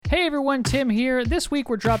everyone, Tim here. This week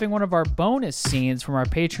we're dropping one of our bonus scenes from our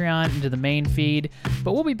Patreon into the main feed,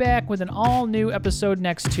 but we'll be back with an all-new episode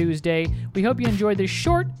next Tuesday. We hope you enjoyed this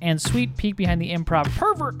short and sweet peek behind the improv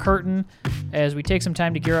pervert curtain as we take some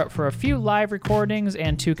time to gear up for a few live recordings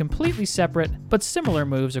and two completely separate but similar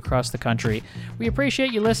moves across the country. We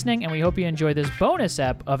appreciate you listening, and we hope you enjoy this bonus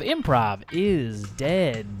ep of Improv is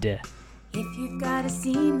Dead. If you've got a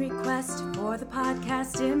scene request for the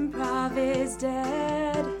podcast Improv is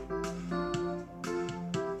Dead,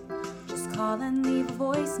 just call and leave a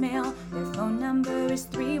voicemail. Their phone number is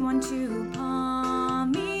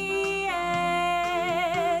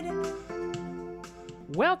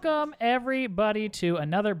 312-POMMY-ED. Welcome, everybody, to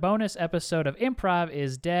another bonus episode of Improv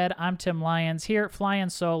is Dead. I'm Tim Lyons here, flying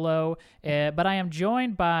solo, but I am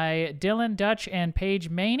joined by Dylan, Doetch, and Paige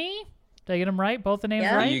Maney. Did I get them right? Both the names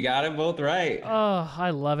right? You got them both right. Oh,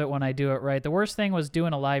 I love it when I do it right. The worst thing was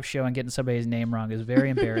doing a live show and getting somebody's name wrong. It was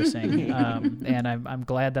very embarrassing. And I'm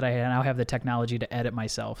glad that I now have the technology to edit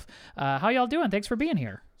myself. How y'all doing? Thanks for being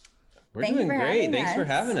here. We're doing great. Thanks for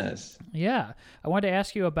having us. Yeah. I wanted to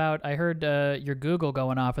ask you about, I heard your Google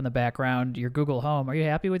going off in the background, your Google Home. Are you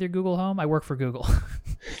happy with your Google Home? I work for Google.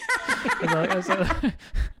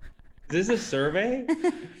 Is this a survey?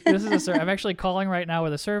 This is a survey. I'm actually calling right now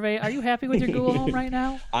with a survey. Are you happy with your Google Home right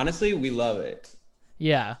now? Honestly, we love it.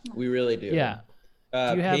 Yeah. We really do. Yeah.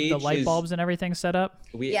 Do you have the light bulbs and everything set up?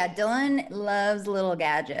 Yeah, Dylan loves little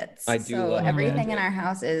gadgets. I do love everything gadgets. in our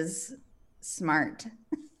house is smart.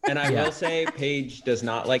 And I will say Paige does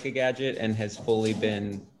not like a gadget and has fully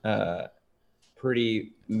been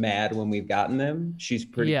pretty mad when we've gotten them. She's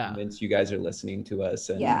pretty convinced you guys are listening to us.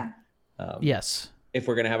 And, yes. If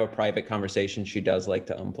we're going to have a private conversation, she does like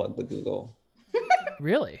to unplug the Google.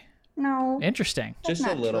 Really? No. Interesting. Just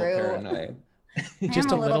a little paranoid.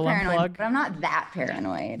 Just a little paranoid, unplug. but I'm not that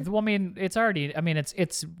paranoid. Well, I mean, it's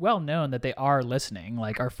well known that they are listening.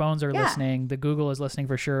 Like, our phones are listening. The Google is listening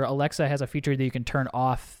for sure. Alexa has a feature that you can turn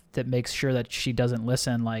off that makes sure that she doesn't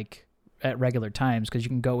listen, like, at regular times, because you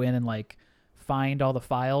can go in and, like, find all the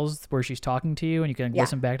files where she's talking to you, and you can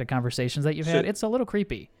listen back to conversations that you've had. It's a little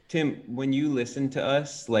creepy. Tim, when you listen to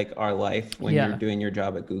us, like our life, when you're doing your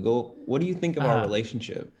job at Google, what do you think of our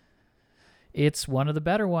relationship? It's one of the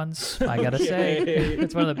better ones, I gotta say.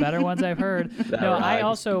 It's one of the better ones I've heard. I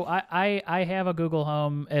also I have a Google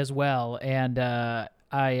Home as well, and I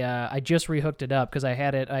just rehooked it up because I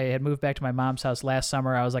had moved back to my mom's house last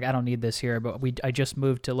summer. I was like, I don't need this here, but I just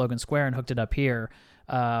moved to Logan Square and hooked it up here.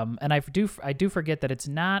 And I do forget that it's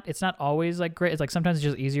not always like great. It's like sometimes it's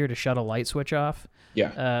just easier to shut a light switch off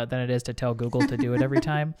than it is to tell Google to do it every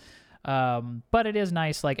time. But it is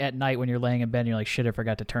nice, like at night when you're laying in bed and you're like, shit, I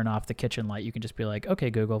forgot to turn off the kitchen light. You can just be like, okay,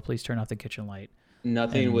 Google, please turn off the kitchen light.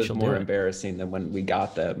 Nothing was more embarrassing than when we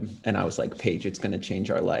got them and I was like, Paige, it's going to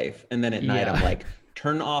change our life. And then at night I'm like,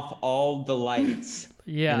 turn off all the lights.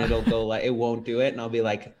 And it'll go like, it won't do it. And I'll be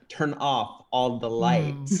like, turn off all the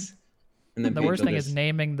lights. And then the worst thing is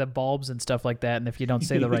naming the bulbs and stuff like that. And if you don't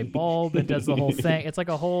say the right bulb, it does the whole thing. It's like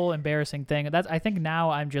a whole embarrassing thing. I think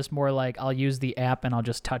now I'm just more like, I'll use the app and I'll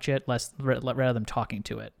just touch it rather than talking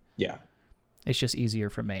to it. Yeah. It's just easier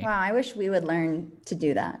for me. Wow, I wish we would learn to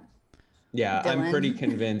do that. Yeah, Dylan. I'm pretty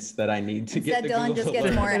convinced that I need to get the Dylan Google just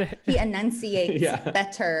gets more, he enunciates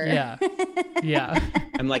better. Yeah.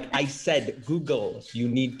 I'm like, I said, Google, you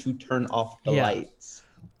need to turn off the lights.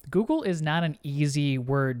 Google is not an easy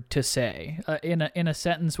word to say in a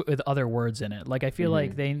sentence with other words in it. Like, I feel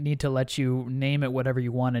like they need to let you name it whatever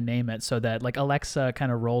you want to name it, so that like Alexa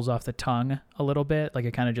kind of rolls off the tongue a little bit. Like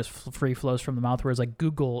it kind of just free flows from the mouth. Whereas like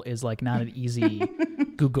Google is like not an easy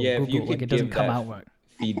Google. Yeah, Google. Like it doesn't come out with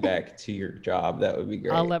feedback to your job. That would be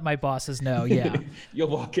great. I'll let my bosses know. Yeah. You'll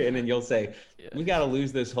walk in and you'll say, we got to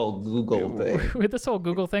lose this whole Google thing. With this whole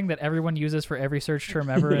Google thing that everyone uses for every search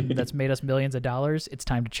term ever and that's made us millions of dollars, it's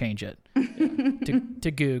time to change it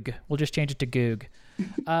to Goog. We'll just change it to Goog.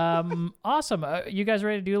 Awesome. You guys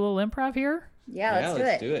ready to do a little improv here? Yeah,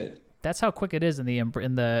 let's do it. That's how quick it is in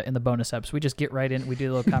the bonus eps. We just get right in. We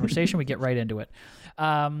do a little conversation. We get right into it.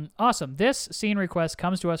 Awesome. This scene request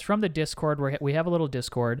comes to us from the Discord. Where we have a little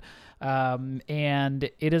Discord, and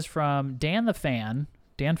it is from Dan the Fan,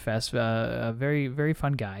 Dan Fest, a very, very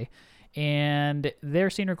fun guy. And their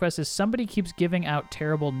scene request is somebody keeps giving out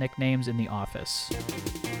terrible nicknames in the office.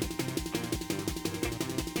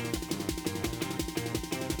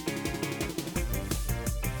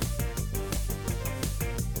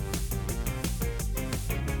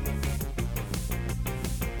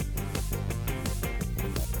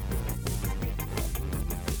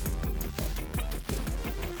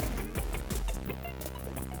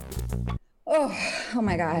 Oh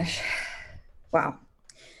my gosh. Wow.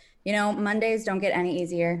 Mondays don't get any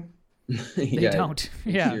easier. They don't.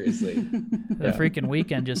 Yeah. Seriously. The freaking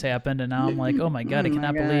weekend just happened, and now I'm like, oh my God, I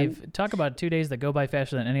cannot believe. Talk about 2 days that go by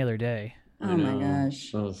faster than any other day. Oh my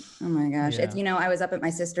gosh. Oh my gosh. Yeah. It's, I was up at my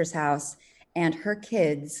sister's house, and her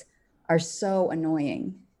kids are so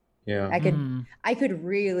annoying. Yeah. I could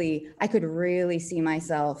really see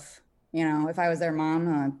myself, if I was their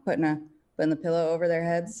mom, putting the pillow over their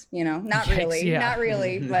heads, not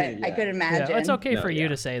really, but I could imagine. Yeah. It's okay for you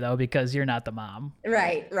to say though, because you're not the mom.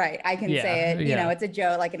 Right. I can say it, it's a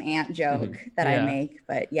joke, like an aunt joke that I make,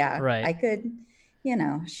 but I could,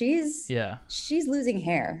 she's losing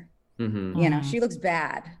hair, she looks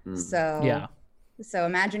bad. So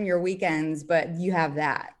imagine your weekends, but you have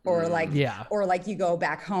that, or like you go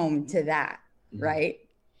back home to that. Right.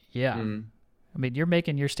 Yeah. I mean, you're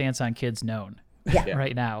making your stance on kids known.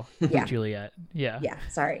 Right now, Juliet. Yeah.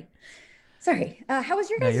 Sorry. How was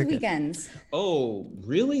your guys' weekends? Oh,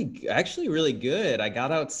 actually really good. I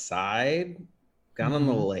got outside, got on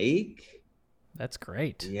the lake. That's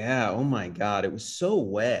great. Yeah. Oh my God. It was so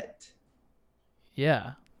wet.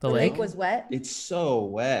 Yeah. The lake was wet? It's so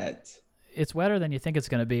wet. It's wetter than you think it's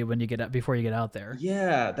going to be before you get out there.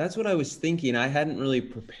 Yeah. That's what I was thinking. I hadn't really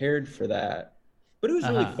prepared for that, but it was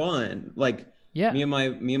really fun. Yeah. Me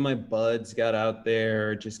and my buds got out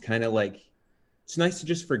there, just kind of it's nice to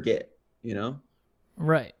just forget,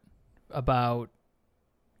 Right. About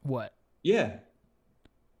what? Yeah.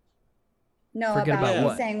 No, forget about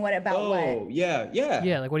what? Saying what about what? Oh, yeah.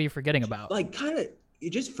 Yeah, what are you forgetting about? You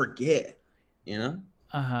just forget, Okay.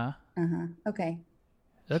 How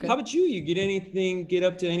about you? You get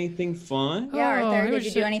up to anything fun? Yeah, Arthur, did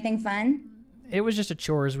you do anything fun? It was just a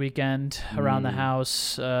chores weekend around the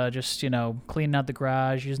house, just, cleaning out the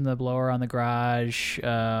garage, using the blower on the garage, did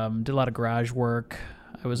a lot of garage work.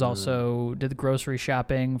 I was also did the grocery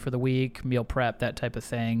shopping for the week, meal prep, that type of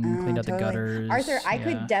thing, cleaned out the gutters. Arthur, I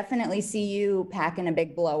could definitely see you packing a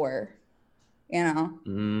big blower,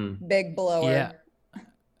 big blower. Yeah.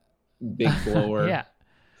 Big blower.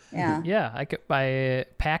 Yeah, I could by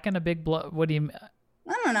packing a big blower. What do you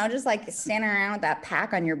I don't know, just standing around with that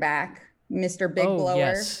pack on your back. Mr. Big Blower,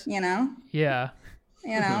 yes. Yeah.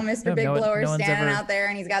 Mr. Big Blower standing out there,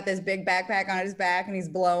 and he's got this big backpack on his back, and he's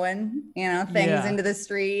blowing, things into the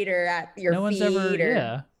street or at your feet.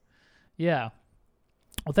 Yeah.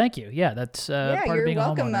 Well, thank you. Yeah, that's part of being a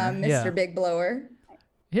homeowner. You're welcome, Mr. Big Blower.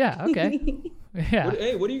 Yeah, okay. Yeah.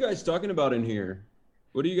 Hey, what are you guys talking about in here?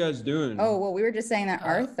 What are you guys doing? Oh, well, we were just saying that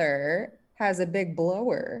Arthur has a big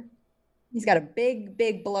blower. He's got a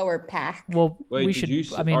big blower pack. Well, wait,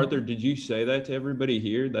 Arthur, did you say that to everybody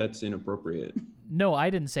here? That's inappropriate. No, I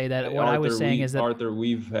didn't say that. Hey, what Arthur, I was saying is that Arthur,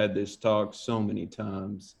 we've had this talk so many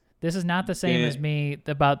times. This is not the same as me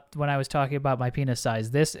about when I was talking about my penis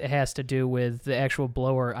size. This has to do with the actual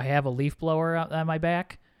blower. I have a leaf blower on my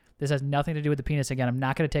back. This has nothing to do with the penis again. I'm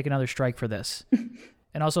not going to take another strike for this.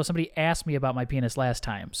 And also, somebody asked me about my penis last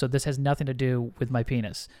time, so this has nothing to do with my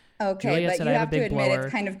penis. Okay, Juliet but you have to admit blower.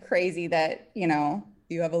 It's kind of crazy that,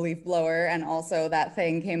 you have a leaf blower and also that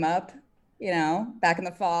thing came up, back in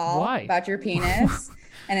the fall about your penis.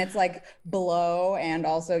 And it's below and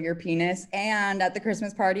also your penis. And at the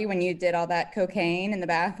Christmas party when you did all that cocaine in the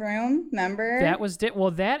bathroom, remember? That was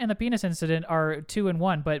that and the penis incident are 2 in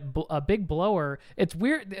 1, but a big blower, it's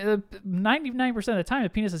weird. 99% of the time, the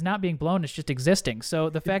penis is not being blown, it's just existing. So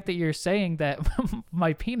the fact that you're saying that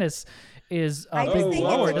my penis is a big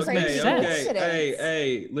blower doesn't make sense.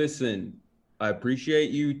 Hey, listen. I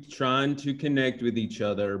appreciate you trying to connect with each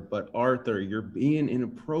other, but Arthur, you're being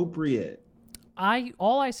inappropriate.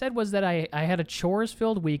 All I said was that I had a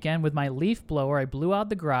chores-filled weekend with my leaf blower. I blew out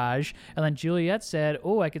the garage, and then Juliet said,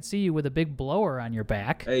 "Oh, I could see you with a big blower on your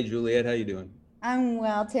back." Hey, Juliet, how you doing? I'm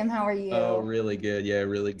well, Tim. How are you? Oh, really good. Yeah,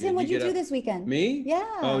 really good. Tim, what'd you do this weekend? Me? Yeah.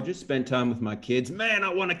 Oh, just spend time with my kids. Man,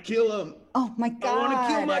 I want to kill them. Oh my God. I want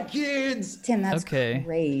to kill my kids. Tim, that's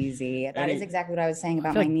crazy. That is exactly what I was saying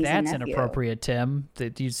about my niece and nephew. That's inappropriate, Tim.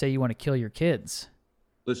 That you'd say you want to kill your kids.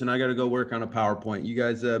 Listen, I got to go work on a PowerPoint. You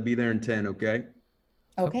guys be there in 10, okay?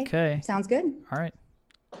 Okay. Sounds good. All right.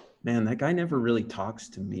 Man, that guy never really talks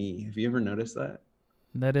to me. Have you ever noticed that?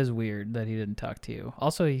 That is weird that he didn't talk to you.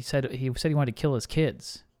 Also, he said he wanted to kill his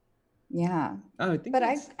kids. Yeah. Oh, I kind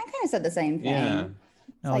of said the same thing. Yeah.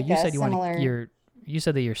 No, you said you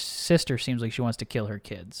said that your sister seems like she wants to kill her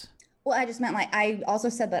kids. Well, I just meant I also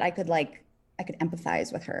said that I could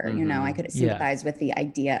empathize with her. Mm-hmm. I could sympathize with the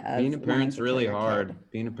idea of being a parent's really hard.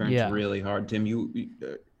 Being a parent's really hard, Tim. You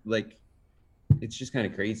it's just kind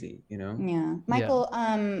of crazy, Yeah, Michael.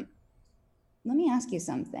 Let me ask you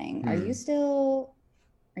something.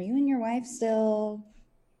 Are you and your wife still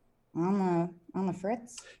on on the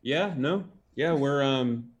fritz? Yeah, no. Yeah, we're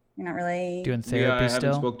You're not really doing therapy still? I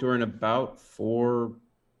haven't spoke to her in about 4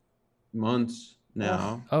 months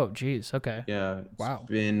now. Oh, geez. Okay. Yeah. Wow.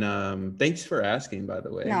 Been thanks for asking, by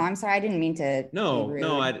the way. No, I'm sorry. I didn't mean to. No,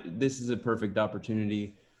 this is a perfect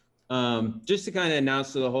opportunity. Just to kind of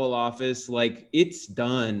announce to the whole office, like, it's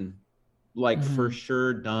done. Like, for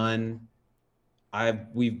sure done.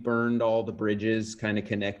 We've burned all the bridges kind of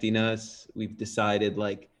connecting us. We've decided,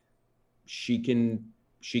 like, she can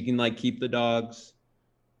like keep the dogs.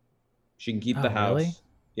 She can keep the house. Really?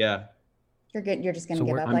 Yeah. You're just gonna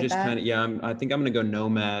give up like that? I think I'm gonna go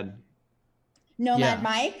nomad. Nomad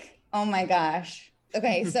Mike? Oh my gosh.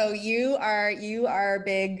 Okay, so you are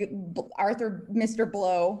big Arthur, Mr.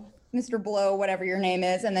 Blow, whatever your name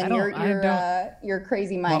is, and then you're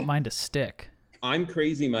Crazy Mike. I want mine to stick. I'm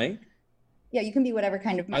Crazy Mike. Yeah, you can be whatever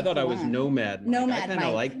kind of Mike. I thought I was Nomad Mike. Nomad I kind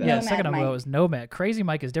of like that. Yeah, second I was Nomad. Crazy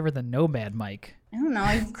Mike is different than Nomad Mike. I don't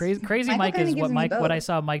know. Crazy Mike is what I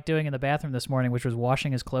saw Mike doing in the bathroom this morning, which was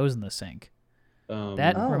washing his clothes in the sink.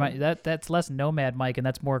 That's less Nomad Mike, and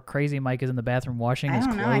that's more Crazy Mike is in the bathroom washing his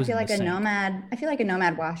clothes. I feel like a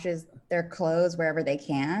nomad washes their clothes wherever they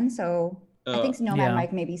can. So I think Nomad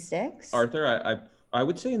Mike maybe sticks. Arthur, I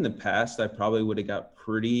would say in the past I probably would have got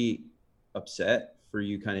pretty upset for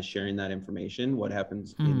you kind of sharing that information. What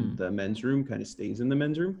happens in the men's room kind of stays in the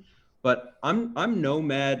men's room. But I'm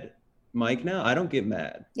Nomad Mike now. I don't get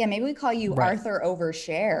mad. Yeah, maybe we call you Arthur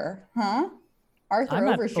Overshare, huh? Arthur I'm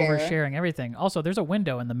not Overshare. oversharing everything. Also, there's a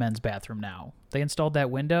window in the men's bathroom now. They installed that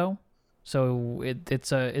window, so it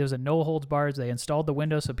was a no holds barred. They installed the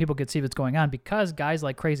window so people could see what's going on because guys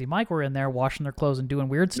like Crazy Mike were in there washing their clothes and doing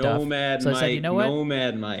weird stuff. Nomad so Mike. I said, you know what?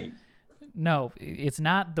 Nomad Mike. No, it's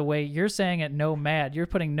not the way you're saying it. Nomad. You're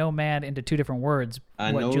putting nomad into two different words.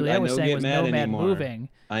 What Juliet was saying was nomad moving.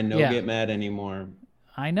 I know get mad anymore.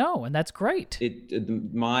 I know, and that's great.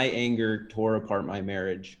 My anger tore apart my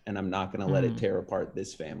marriage, and I'm not going to let it tear apart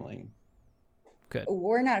this family. Good.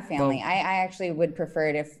 We're not a family. Well, I actually would prefer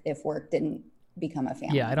it if work didn't become a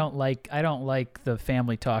family. Yeah, I don't like the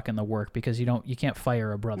family talk in the work because you can't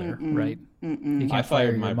fire a brother, right? You can't I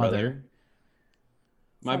fired my mother. brother.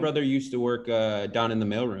 My brother used to work down in the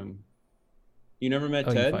mailroom. You never met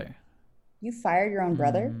Ted? You fired your own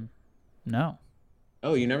brother? No.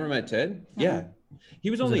 Oh, you never met Ted? Yeah. He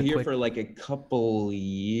was only here for like a couple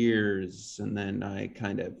years, and then I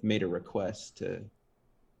kind of made a request to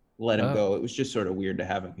let him go. It was just sort of weird to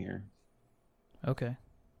have him here. Okay.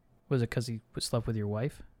 Was it because he slept with your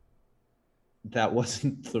wife? That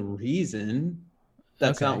wasn't the reason.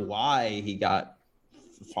 That's not why he got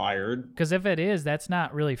fired. Because if it is, that's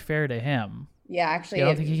not really fair to him. Yeah, actually,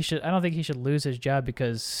 I don't think he should lose his job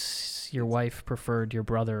because your wife preferred your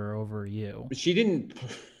brother over you. She didn't.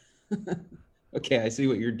 Okay, I see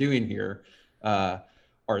what you're doing here,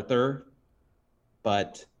 Arthur.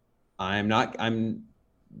 But I'm gonna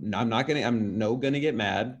get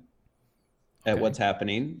mad at what's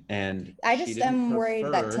happening, and I just am worried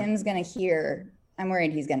that Tim's gonna hear. I'm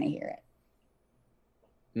worried he's gonna hear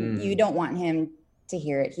it. You don't want him to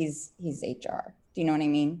hear it. He's HR. Do you know what I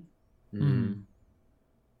mean?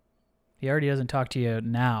 He already doesn't talk to you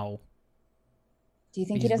now. Do you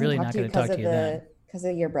think he doesn't talk to you because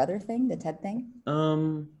of your brother thing, the Ted thing?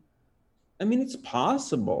 I mean, it's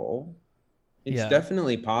possible. It's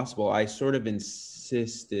definitely possible. I sort of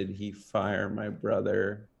insisted he fire my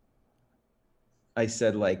brother. I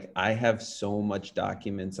said, like, I have so much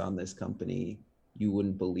documents on this company, you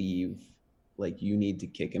wouldn't believe. Like, you need to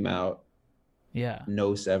kick him out. Yeah.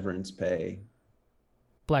 No severance pay.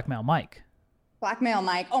 Blackmail Mike. Blackmail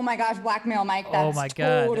Mike. Oh my gosh, Blackmail Mike. That's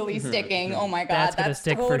totally sticking. Oh my God. That's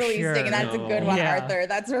totally sticking. That's a good one, Arthur.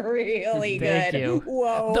 That's really good. Thank you.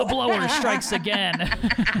 Whoa. The blower strikes again.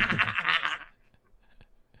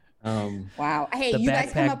 Wow. Hey, you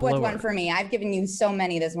guys come up with one for me. I've given you so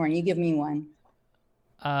many this morning. You give me one.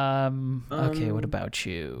 Okay, what about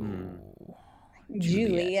you?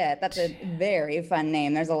 Juliet. That's a very fun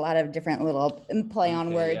name. There's a lot of different little play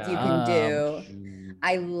on words you can do.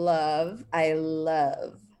 I love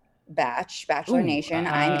Bachelor Nation.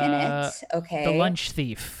 I'm in it. Okay. The lunch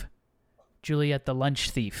thief. Juliet, the lunch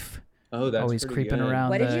thief. Oh, that's always creeping around.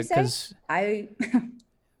 What did you say?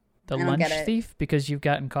 The lunch thief, because you've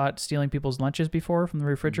gotten caught stealing people's lunches before from the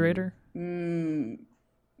refrigerator? No.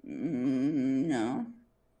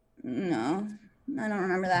 I don't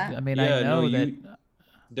remember that. I mean, I know that.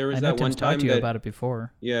 There was that one time talked to you about it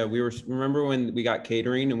before. Yeah, remember when we got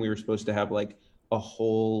catering and we were supposed to have like a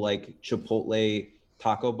whole like Chipotle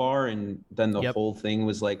taco bar, and then the whole thing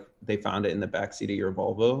was like they found it in the backseat of your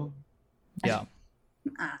Volvo. Yeah.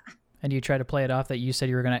 And you tried to play it off that you said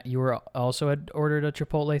you were also had ordered a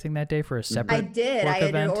Chipotle thing that day for a separate. I did. I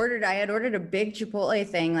had ordered a big Chipotle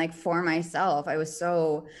thing like for myself. I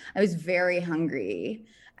was very hungry,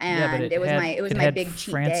 and it was my big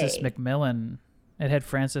cheat Francis day. McMillan. It had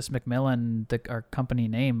Francis McMillan, our company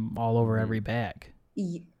name, all over every bag.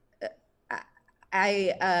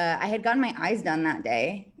 I had gotten my eyes done that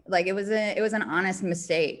day. Like it was an honest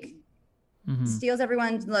mistake. Mm-hmm. Steals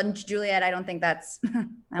everyone's lunch, Juliet. I don't think that's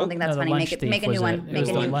funny. Make a new one. Make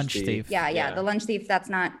a new lunch thief. Yeah. The lunch thief. That's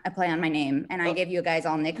not a play on my name. And I gave you guys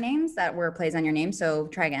all nicknames that were plays on your name. So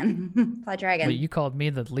try again. Try again. But you called me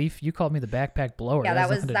the leaf. You called me the backpack blower. Yeah, that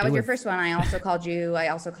was your first one. I also called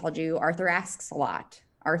you Arthur Asks a Lot.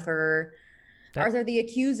 Arthur the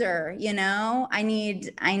Accuser. You know, I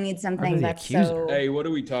need something that's so. Hey, what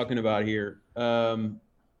are we talking about here?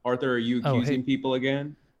 Arthur, are you accusing people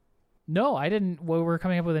again? No, I didn't. Well, we're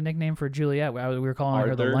coming up with a nickname for Juliet. We were calling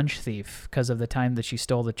her the lunch thief because of the time that she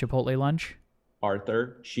stole the Chipotle lunch.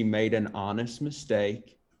 Arthur, she made an honest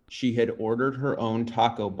mistake. She had ordered her own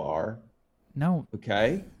taco bar. No.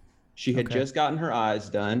 Okay. She had just gotten her eyes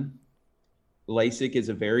done. LASIK is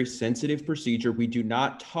a very sensitive procedure. We do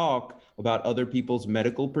not talk about other people's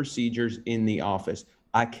medical procedures in the office.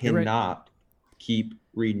 I cannot keep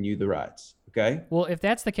reading you the rights. Okay. Well, if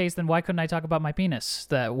that's the case, then why couldn't I talk about my penis?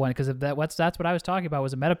 That one, because that's what I was talking about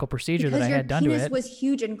was a medical procedure that I had done to it. Your penis was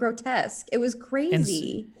huge and grotesque. It was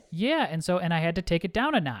crazy. And I had to take it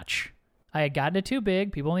down a notch. I had gotten it too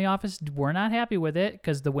big. People in the office were not happy with it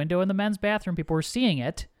because the window in the men's bathroom, people were seeing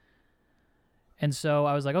it. And so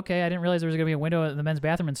I was like, okay, I didn't realize there was going to be a window in the men's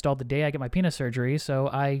bathroom installed the day I get my penis surgery. So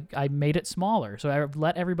I made it smaller. So I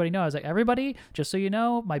let everybody know. I was like, everybody, just so you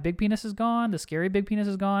know, my big penis is gone. The scary big penis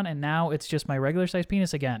is gone. And now it's just my regular sized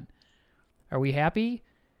penis again. Are we happy?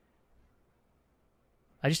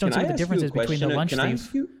 I just don't see what the difference is between the lunch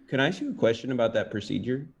thief. Can I ask you a question about that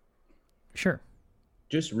procedure? Sure.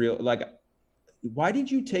 Just why did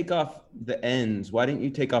you take off the ends? Why didn't you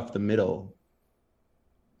take off the middle?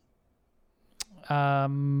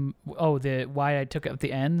 Why I took up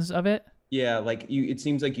the ends of it? Yeah, it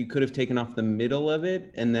seems like you could have taken off the middle of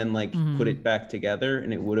it and then put it back together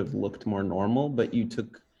and it would have looked more normal, but you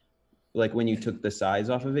took when you took the size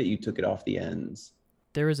off of it, you took it off the ends.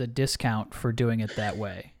 There is a discount for doing it that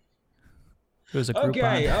way. It was a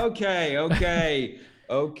Groupon.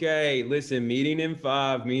 Okay. Listen, meeting in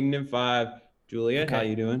 5. Julia, how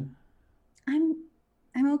you doing? I'm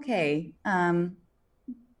okay. I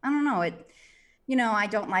don't know. I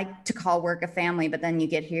don't like to call work a family, but then you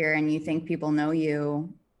get here and you think people know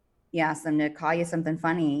you. You ask them to call you something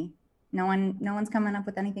funny. No one's coming up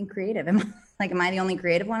with anything creative. Am I the only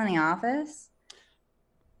creative one in the office?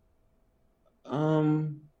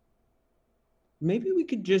 Maybe we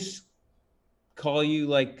could just call you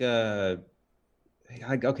the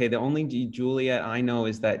only Juliet I know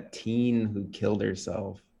is that teen who killed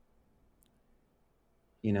herself.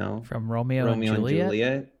 You know, from Romeo and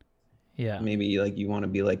Juliet. Yeah. Maybe you want to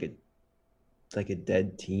be like a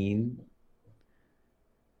dead teen.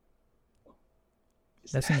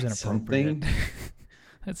 That seems inappropriate.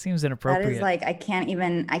 That seems inappropriate. That is I can't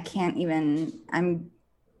even.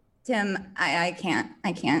 Tim, I can't.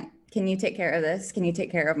 Can you take care of this? Can you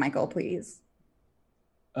take care of Michael, please?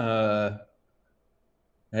 Hey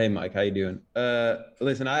Mike, how you doing?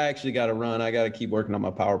 Listen, I actually got to run. I got to keep working on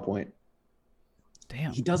my PowerPoint.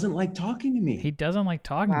 Damn. He doesn't like talking to me. He doesn't like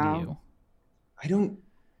talking to you. I don't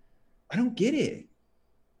get it.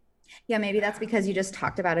 Yeah, maybe that's because you just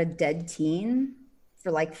talked about a dead teen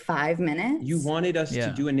for 5 minutes. You wanted us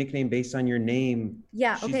to do a nickname based on your name.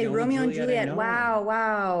 Yeah, okay, Romeo and Juliet.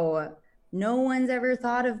 Wow. No one's ever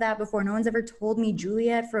thought of that before. No one's ever told me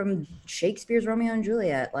Juliet from Shakespeare's Romeo and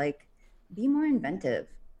Juliet. Be more inventive.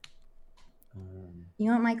 You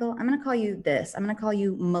know what, Michael? I'm going to call you this. I'm going to call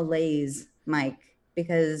you Malaise, Mike,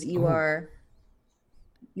 because you're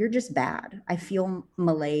just bad. I feel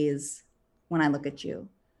malaise when I look at you.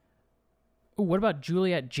 Ooh, what about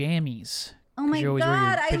Juliet Jammies? Oh my God,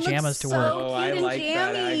 I look pajamas to work. Oh, I like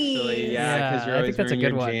that actually. Yeah, because you're always that's a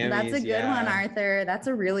good one. Jammies. That's a good one, Arthur. That's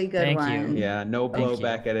a really good one. Thank you. Yeah, no blow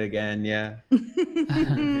back at it again. Yeah.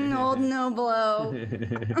 Old no blow.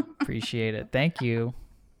 Appreciate it. Thank you.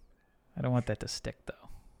 I don't want that to stick though.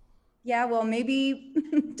 Yeah, well, maybe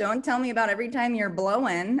don't tell me about every time you're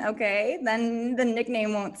blowing, okay? Then the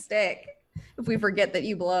nickname won't stick if we forget that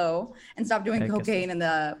you blow and stop doing cocaine in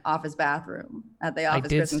the office bathroom at the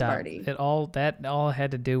office Christmas party. That all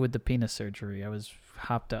had to do with the penis surgery. I was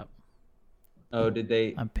hopped up. Oh, did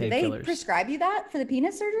they? On painkillers. Did they prescribe you that for the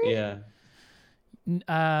penis surgery? Yeah.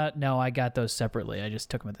 No, I got those separately. I just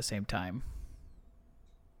took them at the same time.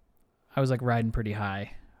 I was like riding pretty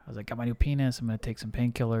high. I was like, got my new penis. I'm going to take some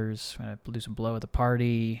painkillers. I'm going to do some blow at the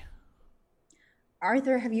party.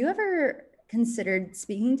 Arthur, have you ever considered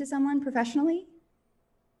speaking to someone professionally?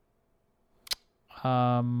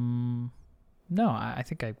 No, I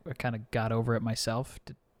think I kind of got over it myself.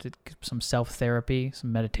 Did some self-therapy,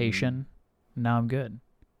 some meditation. Now I'm good.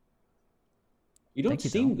 You don't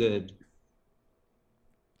seem good.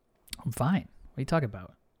 I'm fine. What are you talking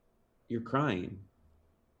about? You're crying.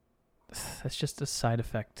 That's just a side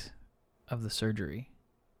effect of the surgery.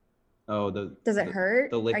 Oh, does it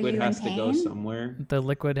hurt? The liquid has to go somewhere. The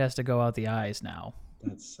liquid has to go out the eyes now.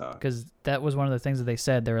 That sucks. Because that was one of the things that they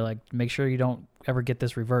said. They were like, make sure you don't ever get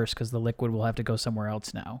this reversed because the liquid will have to go somewhere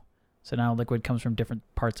else now. So now liquid comes from different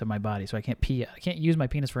parts of my body. So I can't pee. I can't use my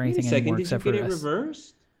penis for anything anymore except for... Did you get it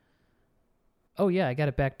reversed? Oh, yeah. I got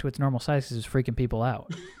it back to its normal size because it was freaking people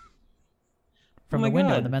out. From the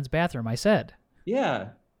window in the men's bathroom, I said. Yeah.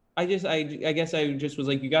 I guess I just was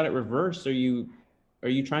like, you got it reversed. Are you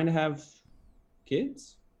trying to have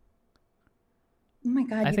kids? Oh my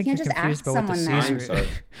God, you can't just ask someone that.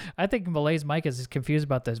 I think Malay's mic is confused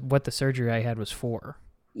about what the surgery I had was for.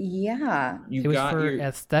 Yeah. It was for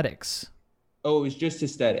aesthetics. Oh, it was just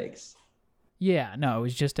aesthetics. Yeah, no, it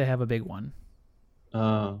was just to have a big one.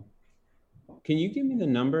 Can you give me the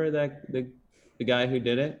number of the guy who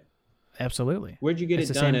did it? Absolutely. Where'd you get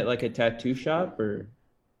it done? At like a tattoo shop or?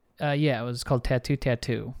 Yeah, it was called Tattoo.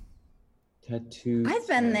 Tattoo. I've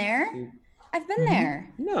been there. I've been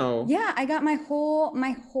there. No. Yeah, I got my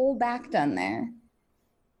whole back done there.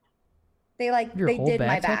 They did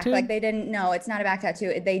my back. Tattoo? Like they didn't. No, it's not a back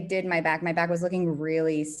tattoo. They did my back. My back was looking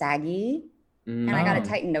really saggy, and I got it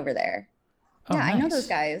tightened over there. Oh, yeah, nice. I know those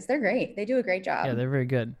guys. They're great. They do a great job. Yeah, they're very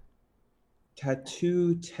good.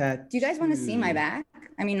 Tattoo. Do you guys want to see my back?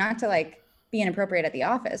 I mean, not to like be inappropriate at the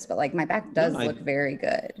office, but like my back does look very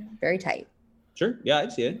good, very tight. Sure. Yeah,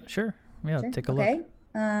 I'd see it. Sure. Yeah, take a look. Okay.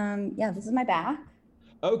 Yeah, this is my back.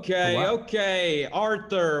 Okay, okay.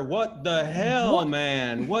 Arthur, what the hell,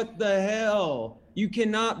 man? What the hell? You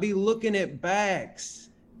cannot be looking at backs.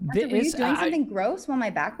 Arthur, were you doing something gross while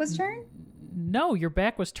my back was turned? No, your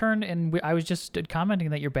back was turned, and I was just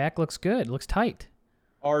commenting that your back looks good. It looks tight.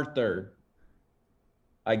 Arthur,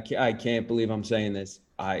 I can't believe I'm saying this.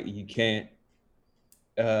 You can't.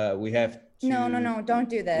 We have to... No. Don't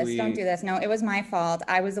do this. Don't do this. No, it was my fault.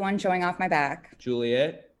 I was the one showing off my back.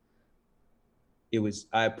 Juliet,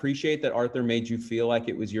 I appreciate that Arthur made you feel like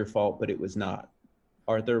it was your fault, but it was not.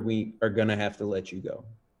 Arthur, we are going to have to let you go.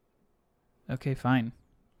 Okay, fine.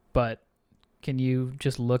 But can you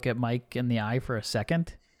just look at Mike in the eye for a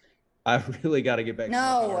second? I really got to get back to my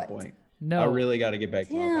PowerPoint. No. I really got to get back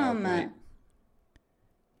to my PowerPoint.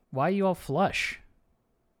 Why are you all flush?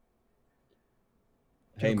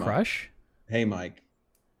 Hey, Mike. Crush? Hey, Mike.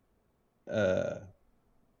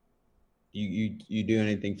 You do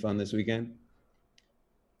anything fun this weekend?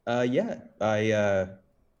 Yeah. I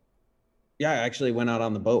actually went out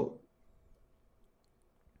on the boat.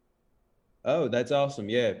 Oh, that's awesome.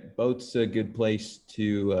 Yeah, boat's a good place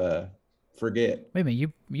to forget. Wait a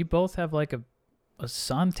minute, you both have like a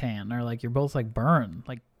suntan, or like you're both like burned.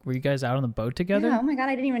 Like, were you guys out on the boat together? Yeah, oh my God,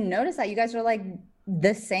 I didn't even notice that. You guys were like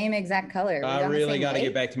the same exact color. I really got to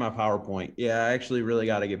get back to my PowerPoint. Yeah, I actually really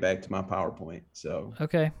got to get back to my PowerPoint. So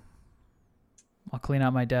okay, I'll clean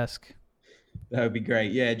out my desk. That would be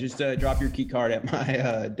great. Yeah, just drop your key card at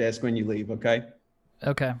my desk when you leave. Okay.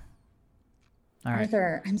 Okay. All right.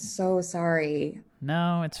 Arthur, I'm so sorry.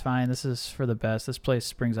 No, it's fine. This is for the best. This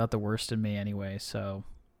place brings out the worst in me anyway, so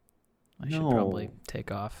I should probably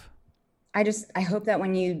take off. I hope that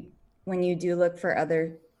when you do look for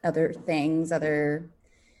other things, other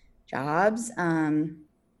jobs,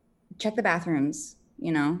 check the bathrooms.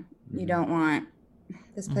 You know, you don't want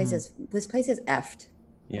this place is effed.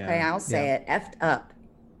 Yeah. Okay, I'll say it, effed up.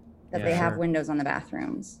 That they have windows on the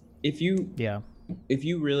bathrooms. If you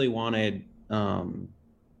really wanted,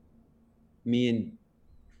 me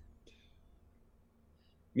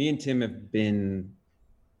and Tim have been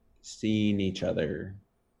seeing each other.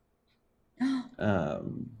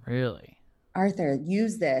 Really? Arthur,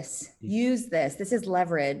 use this. This is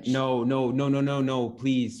leverage. No.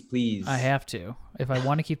 Please. I have to. If I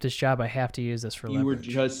want to keep this job, I have to use this for leverage. You were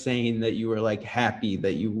just saying that you were like happy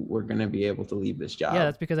that you were going to be able to leave this job. Yeah,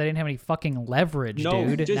 that's because I didn't have any fucking leverage,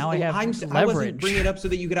 dude. Now I have leverage. I wasn't bringing it up so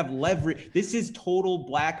that you could have leverage. This is total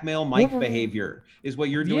blackmail Mike behavior is what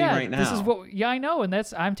you're doing right now. This is what, I know. And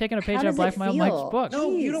I'm taking a page out of Blackmail Mike's book.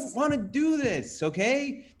 No, you don't want to do this.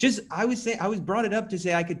 Okay. I was brought it up to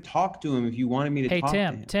say I could talk to him if you wanted me to talk to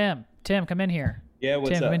him. Tim, come in here. Yeah.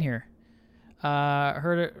 What's up? Tim, come in here.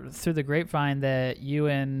 heard it through the grapevine that you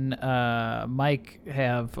and Mike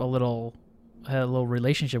have a little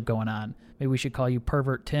relationship going on. Maybe we should call you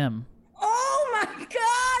Pervert Tim. Oh my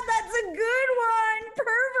God, that's a good one,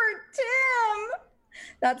 Pervert Tim.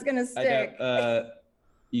 That's gonna stick.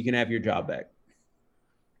 You can have your job back.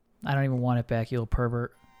 I don't even want it back, you little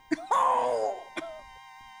pervert.